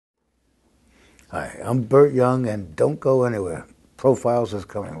Hi, I'm Burt Young, and don't go anywhere. Profiles is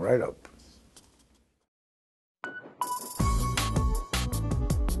coming right up.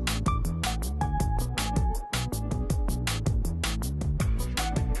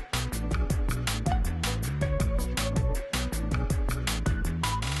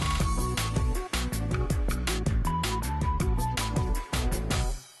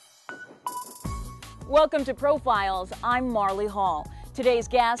 Welcome to Profiles. I'm Marley Hall. Today's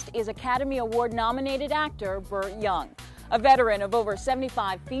guest is Academy Award-nominated actor Burt Young. A veteran of over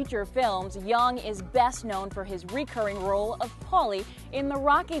 75 feature films, Young is best known for his recurring role of Paulie in the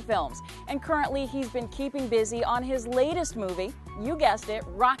Rocky films. And currently he's been keeping busy on his latest movie, you guessed it,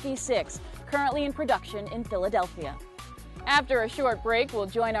 Rocky VI, currently in production in Philadelphia. After a short break, we'll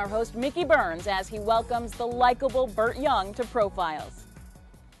join our host Mickey Burns as he welcomes the likable Burt Young to Profiles.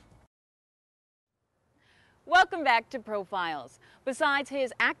 Welcome back to Profiles. Besides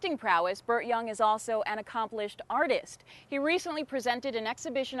his acting prowess, Burt Young is also an accomplished artist. He recently presented an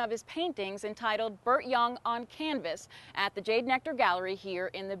exhibition of his paintings entitled Burt Young on Canvas at the Jade Nectar Gallery here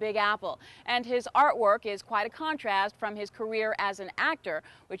in the Big Apple. And his artwork is quite a contrast from his career as an actor,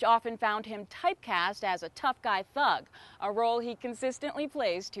 which often found him typecast as a tough guy thug, a role he consistently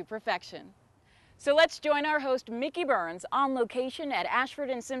plays to perfection. So let's join our host Mickey Burns on location at Ashford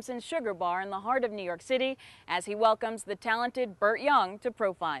and Simpson's Sugar Bar in the heart of New York City as he welcomes the talented Burt Young to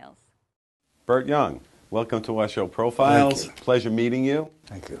Profiles. Burt Young, welcome to our show Profiles. Pleasure meeting you.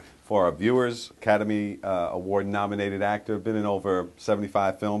 Thank you. For our viewers, Academy Award nominated actor, been in over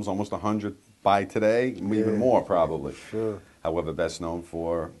 75 films, almost 100 by today, even more probably. Sure. However, best known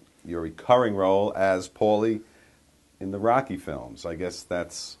for your recurring role as Paulie in the Rocky films. I guess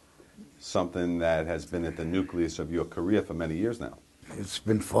that's something that has been at the nucleus of your career for many years now. It's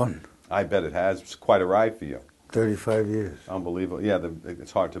been fun. I bet it has. It's quite a ride for you. 35 years. Unbelievable. Yeah,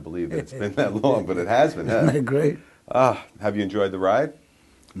 it's hard to believe that it's been that long, but it has been. Isn't that great? Have you enjoyed the ride?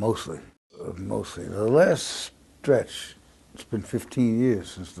 Mostly. Mostly. The last stretch, it's been 15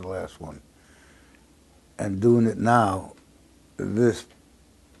 years since the last one. And doing it now,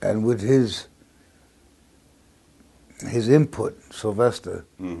 and with his input, Sylvester,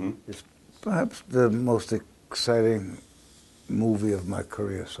 is perhaps the most exciting movie of my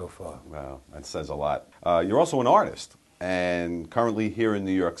career so far. Wow, that says a lot. You're also an artist, and currently here in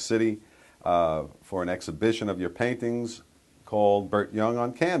New York City for an exhibition of your paintings called Burt Young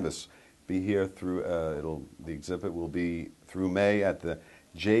on Canvas. Be here through, the exhibit will be through May at the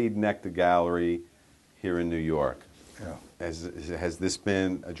Jade Nectar Gallery here in New York. Yeah. Has this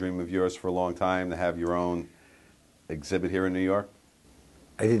been a dream of yours for a long time, to have your own exhibit here in New York?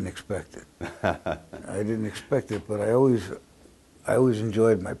 I didn't expect it. I didn't expect it, but I always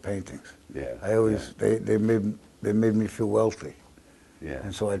enjoyed my paintings. Yeah. They made me feel wealthy. Yeah.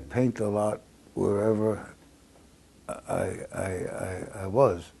 And so I'd paint a lot wherever I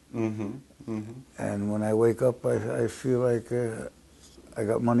was. And when I wake up, I feel like I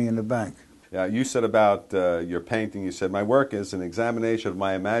got money in the bank. Yeah. You said about your painting, you said, my work is an examination of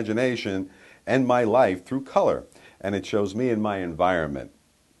my imagination and my life through color, and it shows me in my environment.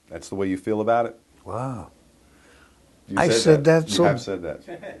 That's the way you feel about it? Wow. I said that. You have said that.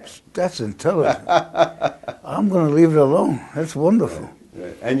 That's intelligent. I'm going to leave it alone. That's wonderful.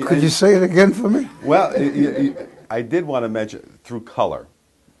 And Could you say it again for me? Well, I did want to mention through color.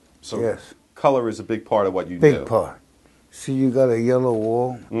 So yes. Color is a big part of what you do. Big part. See, you got a yellow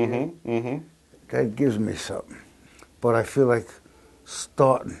wall. That gives me something. But I feel like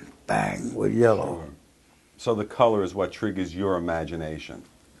starting, bang, with yellow. Sure. So the color is what triggers your imagination.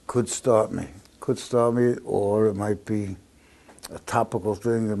 Could start me, or it might be a topical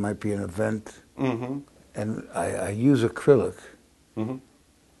thing. It might be an event. And I use acrylic,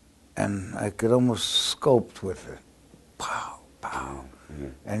 and I could almost sculpt with it, pow, pow,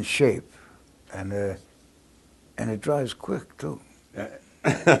 and shape, and it dries quick too.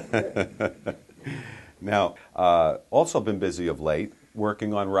 Now, also been busy of late,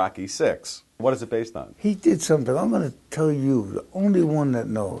 working on Rocky VI. What is it based on? He did something. I'm going to tell you, the only one that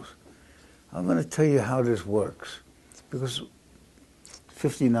knows. I'm going to tell you how this works. Because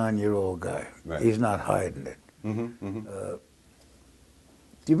 59-year-old guy, he's not hiding it. Do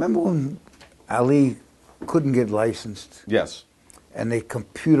you remember when Ali couldn't get licensed? Yes. And they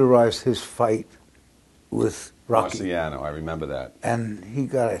computerized his fight with Rocky. Marciano, I remember that. And he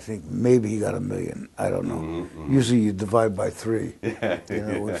got, I think, maybe he got $1 million. I don't know. Usually you divide by 3,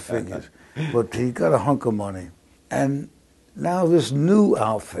 with figures. But he got a hunk of money. And now this new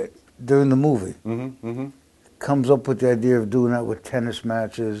outfit during the movie comes up with the idea of doing that with tennis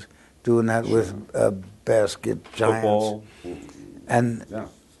matches, doing that with basket giants. Football. And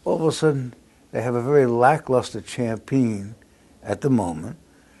all of a sudden, they have a very lackluster champion at the moment,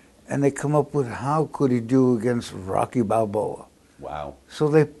 and they come up with how could he do against Rocky Balboa. Wow. So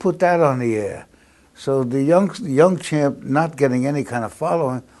they put that on the air. So the young champ not getting any kind of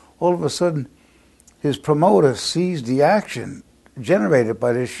following, all of a sudden his promoter sees the action generated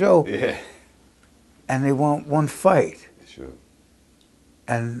by this show, Yeah. and they want one fight. Sure.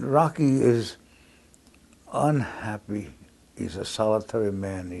 And Rocky is unhappy. He's a solitary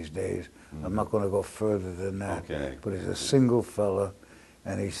man these days. I'm not going to go further than that. Okay. But he's a single fella,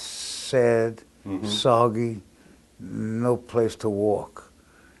 and he's sad, soggy, no place to walk.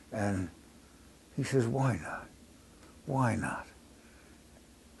 And he says, why not? Why not?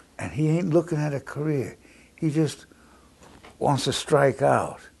 And he ain't looking at a career. He just wants to strike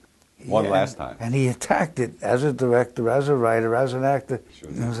out. One last time. And he attacked it as a director, as a writer, as an actor. Sure.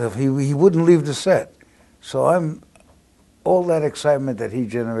 Himself. He wouldn't leave the set. So all that excitement that he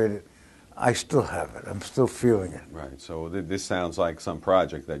generated, I still have it. I'm still feeling it. Right. So this sounds like some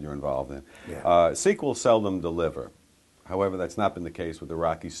project that you're involved in. Yeah. Sequels seldom deliver. However, that's not been the case with the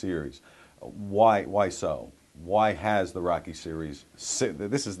Rocky series. Why so? Why has the Rocky series?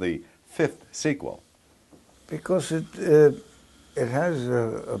 This is the 5th sequel. Because it has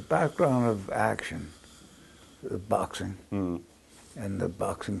a background of action, boxing, and the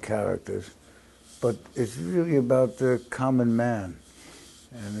boxing characters. But it's really about the common man.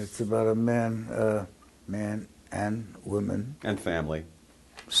 And it's about a man and women. And family.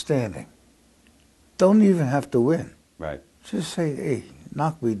 Standing. Don't even have to win. Right. Just say, hey,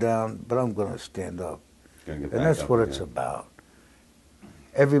 knock me down, but I'm going to stand up. Gonna get And back that's up what again. it's about.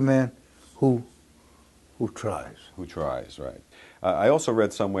 Every man who tries. Who tries, right. I also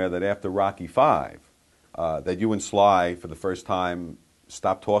read somewhere that after Rocky V, that you and Sly, for the first time,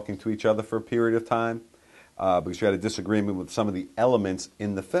 stopped talking to each other for a period of time because you had a disagreement with some of the elements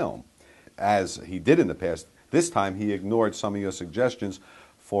in the film. As he did in the past, this time he ignored some of your suggestions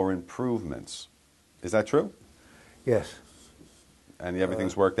for improvements. Is that true? Yes. And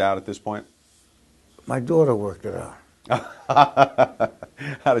everything's worked out at this point? My daughter worked it out.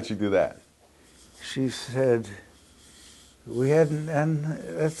 How did she do that? She said, we hadn't, and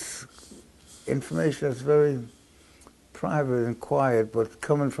that's information that's very private and quiet, but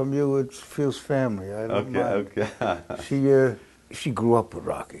coming from you, it feels family. I don't mind. Okay. She grew up with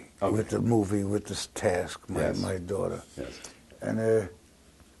Rocky, Okay. with the movie, with this task, my daughter. Yes. And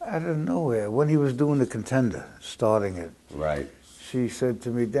out of nowhere, when he was doing The Contender, starting it, Right. she said to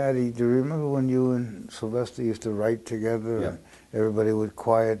me, Daddy, do you remember when you and Sylvester used to write together? Yeah. And everybody would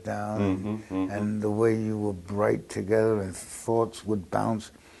quiet down, and the way you were bright together and thoughts would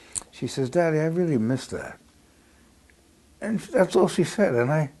bounce. She says, Daddy, I really miss that. And that's all she said,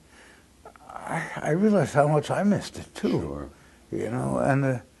 and I realized how much I missed it too. Sure. You know,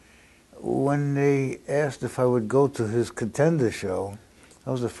 and when they asked if I would go to his Contender show,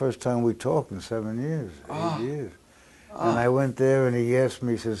 that was the first time we talked in 7 years, 8 years. And I went there, and he asked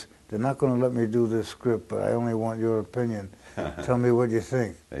me, he says, they're not going to let me do this script, but I only want your opinion. Tell me what you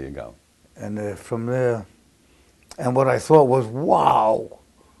think. There you go. And from there, and what I thought was, wow.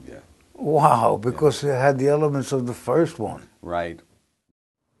 Yeah. Wow, because it had the elements of the first one. Right.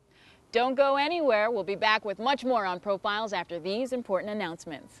 Don't go anywhere. We'll be back with much more on Profiles after these important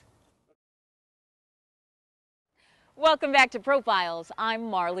announcements. Welcome back to Profiles. I'm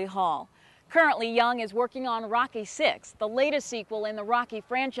Marley Hall. Currently, Young is working on Rocky VI, the latest sequel in the Rocky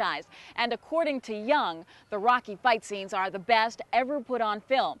franchise. And according to Young, the Rocky fight scenes are the best ever put on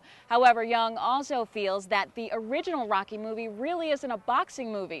film. However, Young also feels that the original Rocky movie really isn't a boxing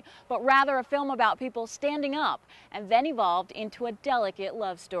movie, but rather a film about people standing up, and then evolved into a delicate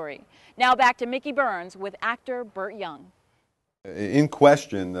love story. Now back to Mickey Burns with actor Burt Young. In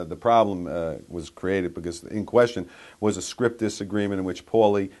question, the problem was created because in question was a script disagreement in which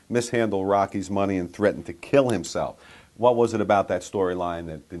Paulie mishandled Rocky's money and threatened to kill himself. What was it about that storyline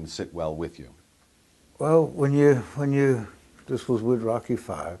that didn't sit well with you? Well, this was with Rocky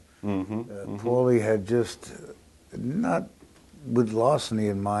V. Paulie had just, not with larceny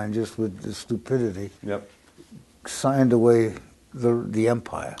in mind, just with the stupidity, signed away the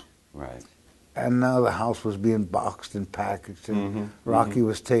empire. Right. And now the house was being boxed and packaged, and Rocky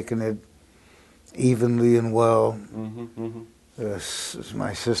was taking it evenly and well.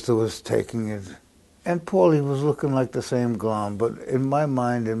 My sister was taking it. And Paulie was looking like the same glom. But in my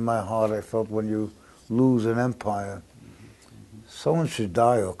mind, in my heart, I felt when you lose an empire, someone should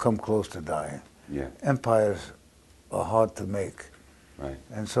die or come close to dying. Yeah. Empires are hard to make. Right.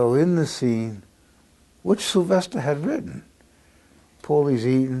 And so in the scene, which Sylvester had written, Paulie's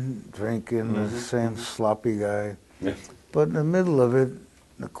eating, drinking, the same sloppy guy. Yeah. But in the middle of it,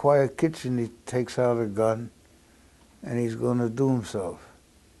 the quiet kitchen, he takes out a gun, and he's going to do himself.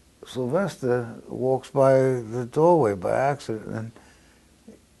 Sylvester walks by the doorway by accident, and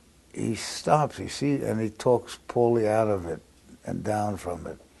he stops, and he talks Paulie out of it and down from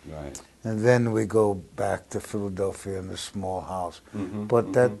it. Right. And then we go back to Philadelphia in the small house.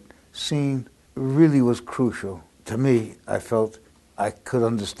 But that scene really was crucial. To me, I felt I could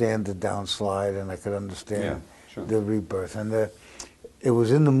understand the downslide and I could understand the rebirth. And it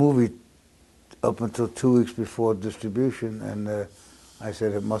was in the movie up until 2 weeks before distribution, and I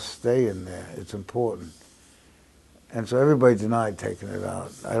said it must stay in there. It's important. And so everybody denied taking it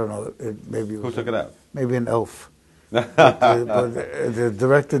out. I don't know. Maybe Who took it out? Maybe an elf. but the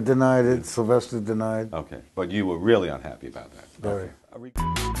director denied it. Sylvester denied. Okay, but you were really unhappy about that. Very.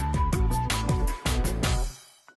 Okay.